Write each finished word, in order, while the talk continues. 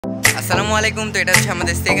আসসালামু আলাইকুম। তো এটা হচ্ছে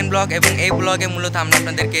আমাদের সেকেন্ড ব্লগ এবং এই ব্লগে মূলত আমরা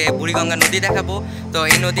আপনাদেরকে বুড়িগঙ্গা নদী দেখাবো। তো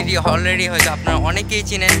এই নদীটি অলরেডি হয়তো আপনারা অনেকেই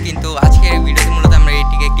চিনেন, কিন্তু আজকের ভিডিওতে মূলত আমরা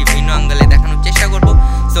এটিকে একটি ভিন্ন অ্যাঙ্গেলে দেখানোর চেষ্টা করব।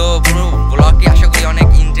 সো পুরো ব্লগটি আশা করি অনেক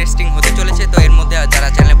ইন্টারেস্টিং হতে চলেছে। তো এর মধ্যে যারা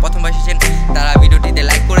চ্যানেলে প্রথমবার এসেছেন তারা ভিডিওটিতে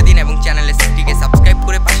লাইক করে দিন এবং চ্যানেলটিকে সাবস্ক্রাইব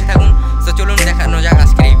করে পাশে থাকুন। সো চলুন দেখানো যাক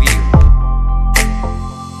আজকের এই ভিডিও।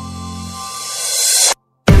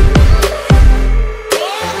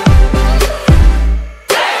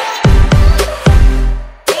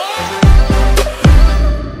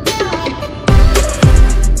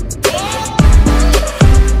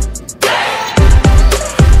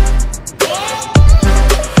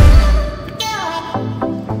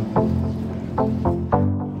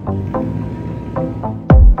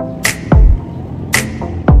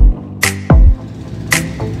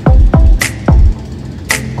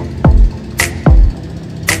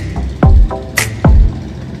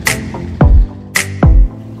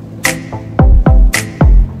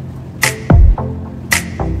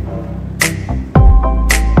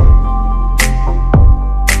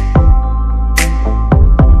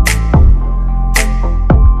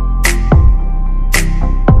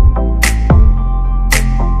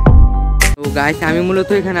 গাইস, আমি মূলত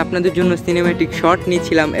এখানে আপনাদের জন্য সিনেম্যাটিক শট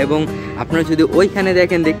নিয়েছিলাম এবং আপনারা যদি ওইখানে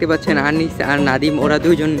দেখতে পাচ্ছেন আনিস আর নাদিম ওরা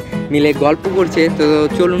দুজন মিলে গল্প করছে। তো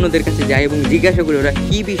চলুন ওদের কাছে যাই এবং জিজ্ঞাসা করি ওরা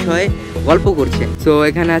কী বিষয়ে গল্প করছে। সো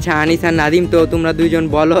এখানে আছে আনিস আর নাদিম। তো তোমরা দুইজন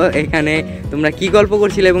বলো এখানে তোমরা কি গল্প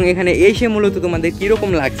করছিলে এবং এখানে এসে মূলত তোমাদের কীরকম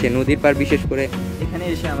লাগছে নদীর পার, বিশেষ করে এখানে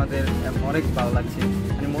এসে আমাদের অনেক ভালো লাগছে।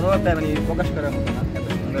 মানে মনোভাবটা মানে প্রকাশ করার মতো না, এত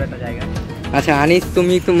সুন্দর একটা জায়গা। আচ্ছা আনিস,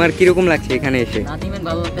 তোমার কিরকম লাগছে এখানে এসে? নাদিমের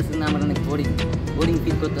ভালো লাগতেছে না, আমার অনেক বোরিং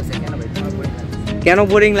ফিল করতেছে। কেন ভাই তোমার বোরিং লাগতেছে? কেন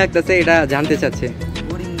বোরিং লাগতেছে এটা জানতে চাচ্ছে।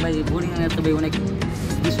 বোরিং তবে অনেক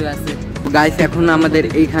বিষয় আছে। গাইস, এখন আমাদের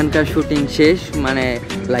এইখানকার শুটিং শেষ, মানে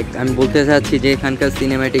লাইক আমি বলতে চাচ্ছি যে এখানকার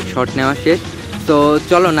সিনেম্যাটিক শট নেওয়া শেষ। তো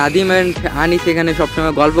চলো, নাদিম অ্যান্ড আনিস এখানে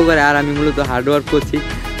সবসময় গল্প করে আর আমি মূলত হার্ডওয়ার্ক করছি।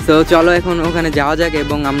 তো চলো এখন ওখানে যাওয়া যাক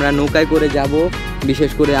এবং আমরা নৌকায় করে যাব।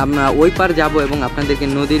 বিশেষ করে আমরা ওই পার যাব এবং আপনাদেরকে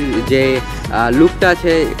নদীর যে লুকটা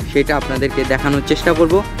আছে সেটা আপনাদেরকে দেখানোর চেষ্টা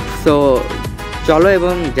করব। সো চলো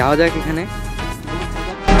এবং যাওয়া যাক এখানে।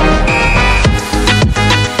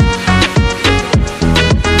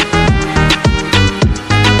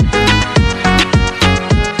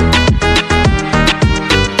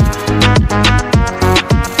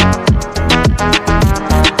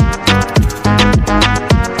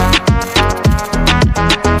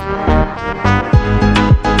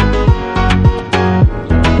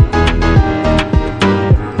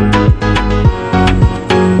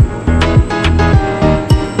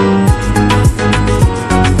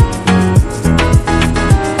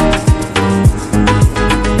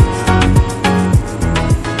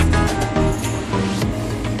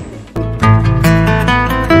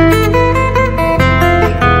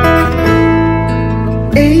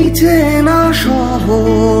 চেনা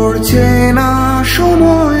শহর, চেনা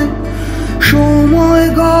সময়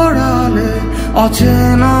গড়ালে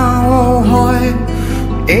অচেনাও হয়।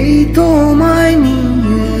 এই তোমায়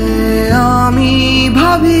নিয়ে আমি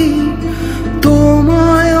ভাবি,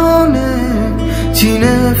 তোমায় অনেক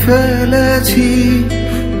চিনে ফেলেছি,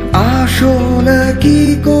 আসলে কি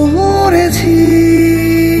করেছি।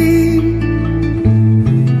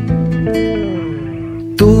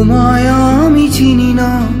 তোমায় আমি চিনি না,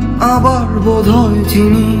 আবার বোধহয়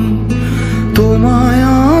চিনি। তোমায়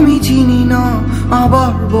আমি চিনি না,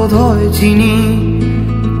 আবার বোধহয় চিনি।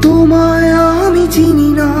 তোমায় আমি চিনি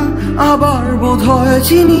না, আবার বোধহয়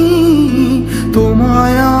চিনি।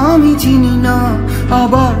 তোমায় আমি চিনি না,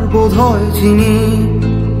 আবার বোধহয় চিনি।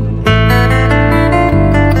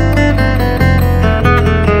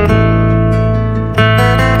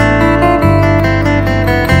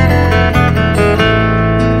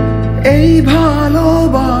 এই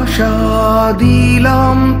ভালোবাসা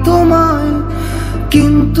দিলাম তোমায়,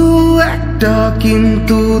 কিন্তু একটা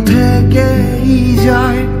কিন্তু থেকেই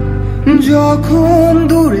যায়। যখন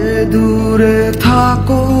দূরে দূরে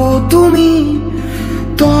থাকো তুমি,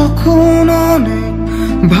 তখন অনেক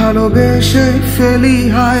ভালোবেসে ফেলি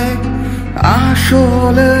হায়।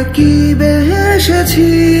 আসলে কি বেসেছি।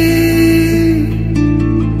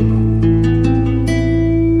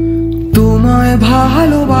 তোমায়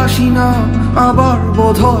ভালোবাসি না, আবার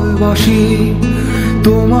বোধহয় বাসি।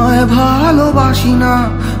 তোমায় ভালোবাসি না,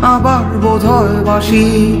 আবার বোধহয় বাসি।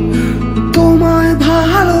 তোমায়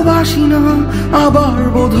ভালোবাসি না, আবার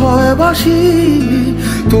বোধহয় বাসি।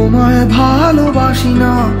 তোমায় ভালোবাসি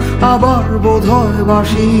না, আবার বোধহয়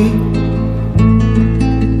বাসি।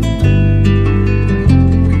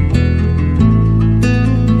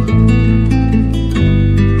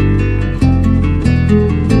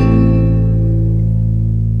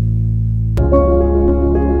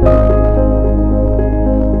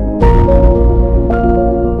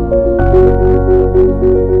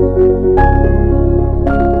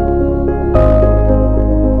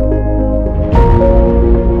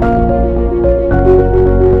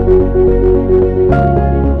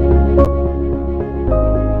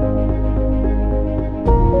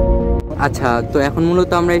 আচ্ছা, তো এখন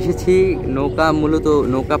মূলত আমরা এসেছি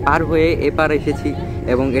নৌকা পার হয়ে এপার এসেছি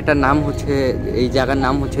এবং এটার নাম হচ্ছে, এই জায়গার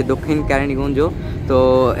নাম হচ্ছে দক্ষিণ কেরানীগঞ্জ। তো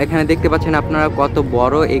এখানে দেখতে পাচ্ছেন আপনারা কত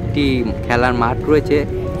বড় একটি খেলার মাঠ রয়েছে,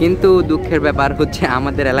 কিন্তু দুঃখের ব্যাপার হচ্ছে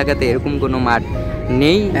আমাদের এলাকাতে এরকম কোনো মাঠ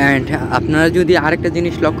নেই। অ্যান্ড আপনারা যদি আরেকটা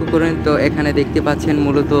জিনিস লক্ষ্য করেন তো এখানে দেখতে পাচ্ছেন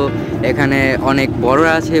মূলত এখানে অনেক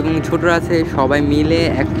বড়রা আছে এবং ছোটরা আছে, সবাই মিলে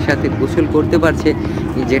একসাথে গোসল করতে পারছে,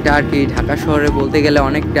 যেটা আর কি ঢাকা শহরে বলতে গেলে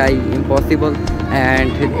অনেকটাই ইম্পসিবল।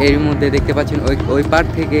 অ্যান্ড এর মধ্যে দেখতে পাচ্ছেন ওই পার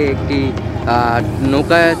থেকে একটি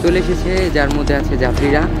নৌকা চলে এসেছে যার মধ্যে আছে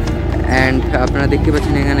যাত্রীরা। অ্যান্ড আপনারা দেখতে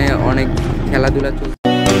পাচ্ছেন এখানে অনেক খেলাধুলা চলছে।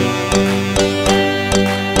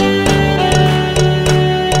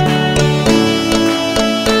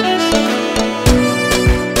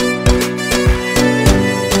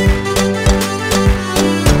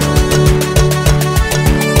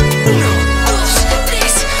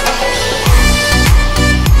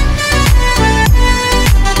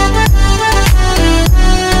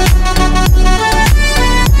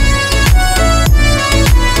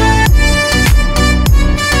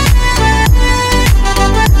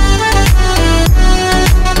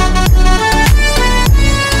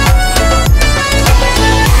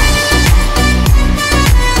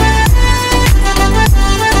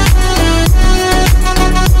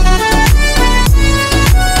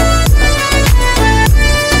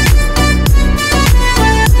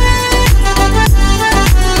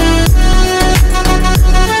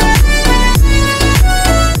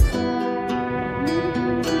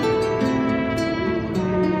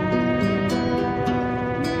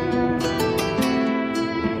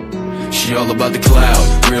 She all about the cloud,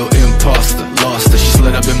 real imposter. Lost her, she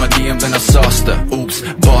slid up in my DM, then I sauced her. Oops,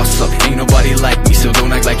 boss up, ain't nobody like me, so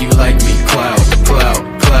don't act like you like me. Cloud, cloud,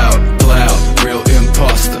 cloud, cloud, real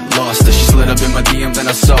imposter. Lost her, she slid up in my DM, then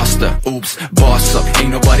I sauced her. Oops, boss up,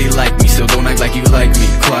 ain't nobody like me, so don't act like you like me.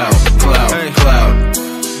 Cloud, cloud, cloud.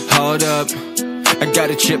 Hold up, I got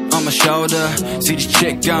a chip on my shoulder. See this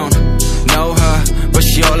chick gone, know her, but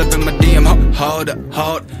she all up in my DM.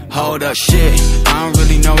 Hold up, shit. I don't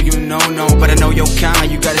really know you, no, but I know your kind.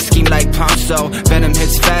 You got a scheme like Ponzo. Venom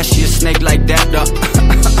hits fast, she a snake like that,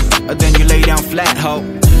 then you lay down flat, ho.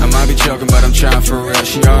 I might be joking, but I'm trying for real.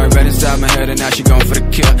 She already been inside my head and now she going for the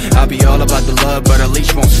kill. I'll be all about the love, but her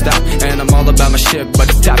leash won't stop. And I'm all about my shit, but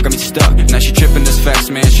the top got me stuck. Now she tripping this facts,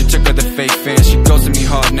 man. She took her the fake fans. She goes to me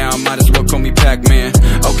hard now, might as well call me Pac-Man.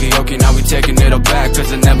 Okay, now we taking it all back,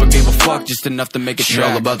 cause I never gave a fuck, just enough to make it track. She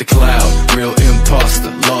all about the cloud, real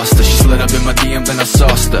imposter. Lost her, she slid up in my DM, then I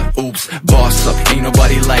sauced her. Oops, boss up, ain't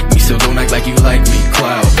nobody like me, so don't act like you like me.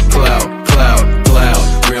 Cloud, cloud, cloud, cloud,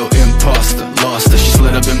 real imposter. Lost her, she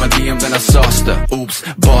slid up in my DM, then I sauced her. Oops,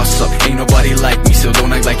 boss up, ain't nobody like me, so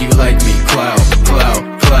don't act like you like me. Cloud, cloud,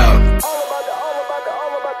 cloud.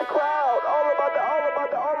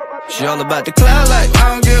 She all about the cloud, like I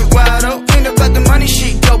don't get wild, oh. Ain't about the money, she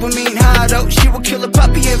dopamine high, though. She will kill a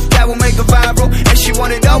puppy if that will make her viral. And she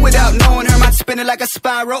want it all without knowing her mind spinning like a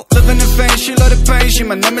spiral. Living in pain, she love the pain, she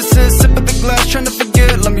my nemesis. Sip of the glass, trying to forget,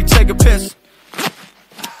 let me take a piss.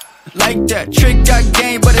 Like that, trick got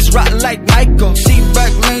game, but it's rotten like Michael. Seat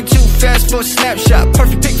back lane too fast for a snapshot.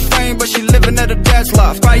 Perfect pick frame, but she living at her dad's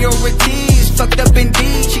loft. Priorities, fucked up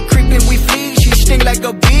indeed. She creeping, we flee, she sting like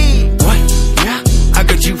a bee. What? Yeah, I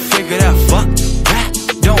got you figured out, fuck that.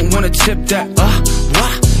 Don't wanna tip that,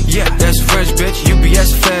 what? Yeah, that's French, bitch,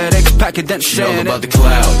 UPS, FedEx, packet that shit. She all about the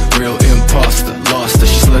cloud, real imposter. Lost her,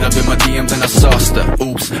 she slid up in my DM, then I sauced her.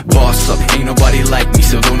 Oops, boss up, ain't nobody like me,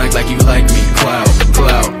 so don't act like you like me. Cloud,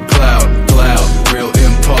 cloud, cloud, cloud, real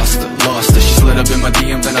imposter. Lost her, she slid up in my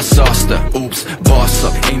DM, then I sauced her. Oops, boss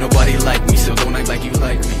up, ain't nobody like me, so don't act like you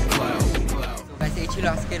like me. Cloud, cloud. এই ছিল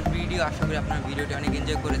আজকের video, আশা করি আপনারা ভিডিওটি অনেক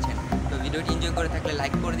enjoy করেছেন। তো ভিডিওটি এনজয় করে থাকলে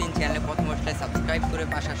লাইক করে দিন, চ্যানেলে প্রথম আসলে সাবস্ক্রাইব করে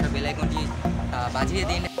পাশে আসা বেল আইকনটি বাজিয়ে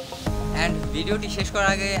দিন। অ্যান্ড ভিডিওটি শেষ করার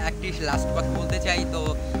আগে একটি লাস্ট কথা বলতে চাই, তো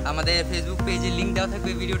আমাদের ফেসবুক পেজে লিঙ্ক দেওয়া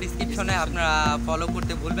থাকবে ভিডিও ডিসক্রিপশনে, আপনারা ফলো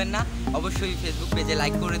করতে ভুলবেন না। অবশ্যই ফেসবুক পেজে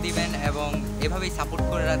লাইক করে দিবেন এবং এভাবেই সাপোর্ট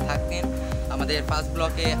করে থাকেন। আমাদের ফার্স্ট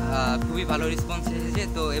ব্লকে খুবই ভালো রেসপন্স এসেছে,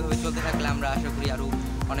 তো এভাবে চলতে থাকলে আমরা আশা করি আরও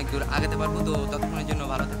অনেক দূর আগাতে পারবো। তো ততক্ষণের জন্য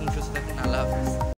ভালো থাকুন, সুস্থ থাকুন, আল্লাহ হাফেজ।